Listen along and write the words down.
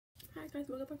Hi guys,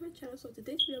 welcome back to my channel. So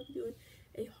today's video I'm doing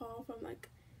a haul from like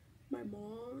my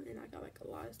mall, and I got like a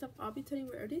lot of stuff. I'll be telling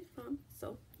you where it is from.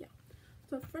 So yeah.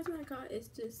 So the first one I got is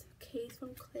this case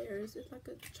from Claire's. It's like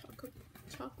a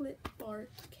chocolate bar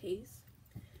case.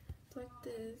 It's like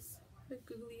this, like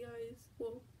googly eyes.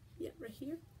 Well, yeah, right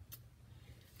here.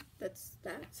 That's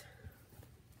that.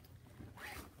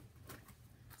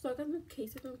 So I got my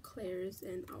case from Claire's,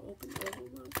 and I'll open all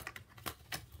of them up.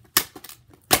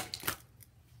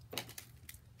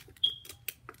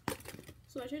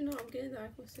 So as you know, I'm getting the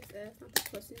iPhone 6s, not the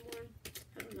Plus anymore.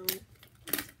 I don't know.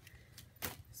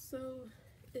 So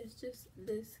it's just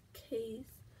this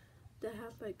case that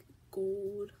has like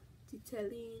gold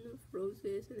detailing,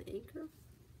 roses, and an anchor.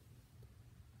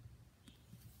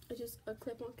 It's just a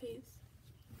clip-on case.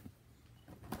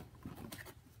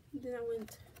 Then I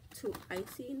went to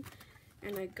icing,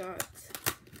 and I got,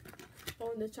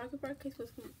 oh, the chocolate bar case was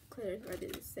from Claire's, but I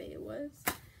didn't say it was.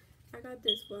 I got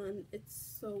this one.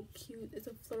 It's so cute. It's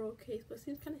a floral case, but it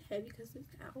seems kind of heavy because there's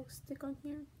an owl stick on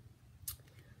here.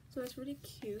 So that's really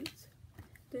cute.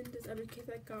 Then this other case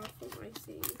I got from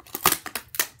icing.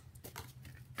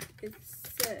 It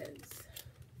says,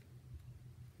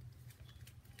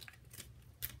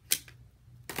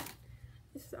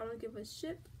 I don't give a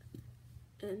shit,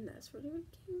 and that's really, really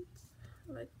cute.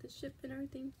 I like the ship and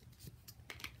everything.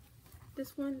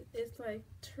 This one is like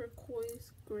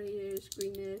turquoise, grayish,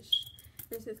 greenish.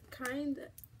 It says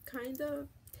kinda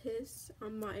piss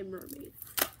on my mermaid.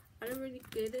 I don't really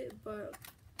get it, but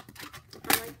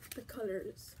I like the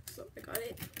colors, so I got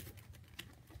it.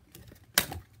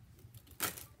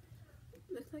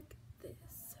 Looks like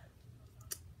this.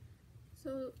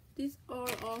 So these are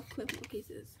all clip-on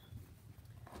cases.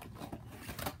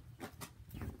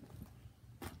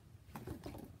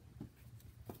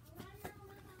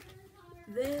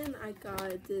 Then I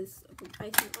got this from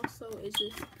icing also. It's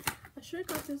just, I should have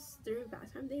got this during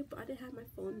Valentine's Day, but I didn't have my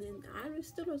phone then. I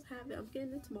still don't have it. I'm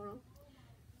getting it tomorrow.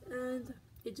 And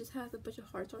it just has a bunch of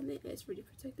hearts on it. It's really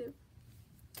protective.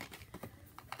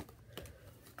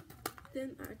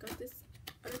 Then I got this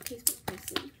other case from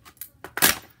icing.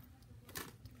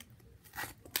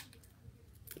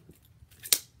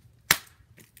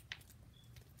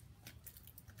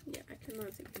 Yeah, I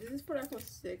cannot take it. This is for iPhone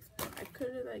 6, but I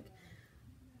couldn't like,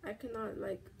 I could not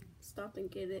like stop and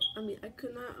get it. I mean, I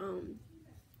could not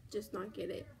just not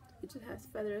get it. It just has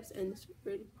feathers and it's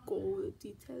really gold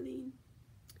detailing.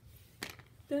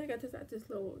 Then I got this at the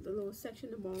little section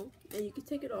in the mall, and you can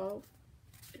take it off.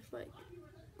 It's like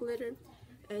glitter,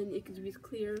 and it can be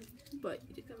clear, but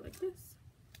you just got like this.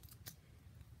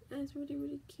 And it's really,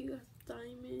 really cute. It has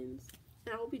diamonds,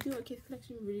 and I will be doing a case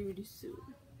collection really, really soon.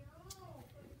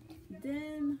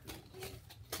 Then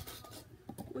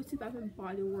went to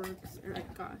bath&body works, and I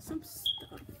got some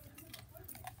stuff.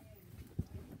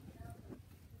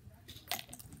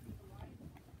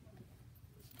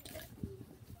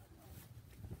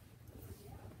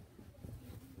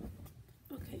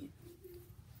 Okay,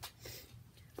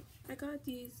 I got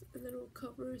these little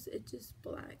covers. It's just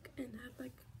black and have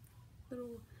like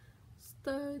little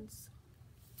studs,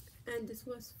 and this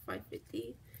was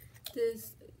 $5.50.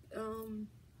 This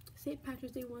St.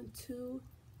 Patrick's Day one too.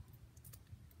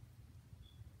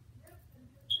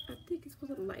 I think it's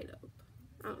supposed to light up.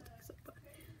 I don't think so, but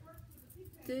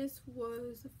this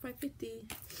was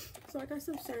 $5.50. So I got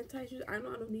some sanitizers. I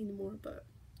don't need more, but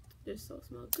they still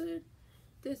smell good.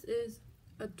 This is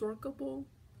Adorkable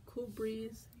Cool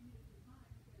Breeze.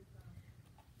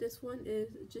 This one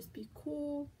is Just Be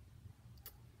Cool.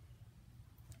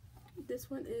 This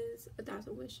one is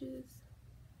 1,000 Wishes.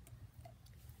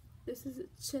 This is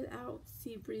Chill Out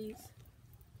Sea Breeze.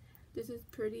 This is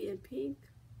Pretty in Pink.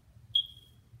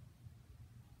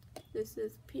 This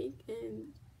is Pink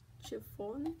and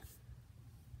Chiffon.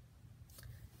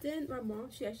 Then my mom,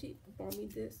 she actually bought me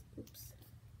this. Oops.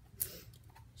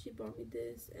 She bought me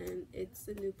this, and it's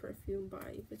the new perfume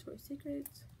by Victoria's Secret.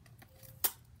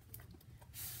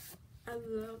 I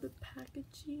love the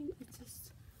packaging. It's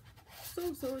just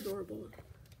so adorable.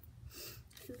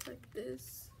 Just like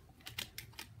this.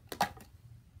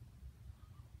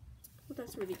 Well,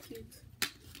 that's really cute.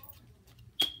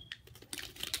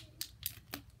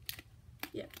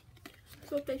 Yeah.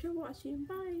 So thanks for watching.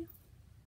 Bye.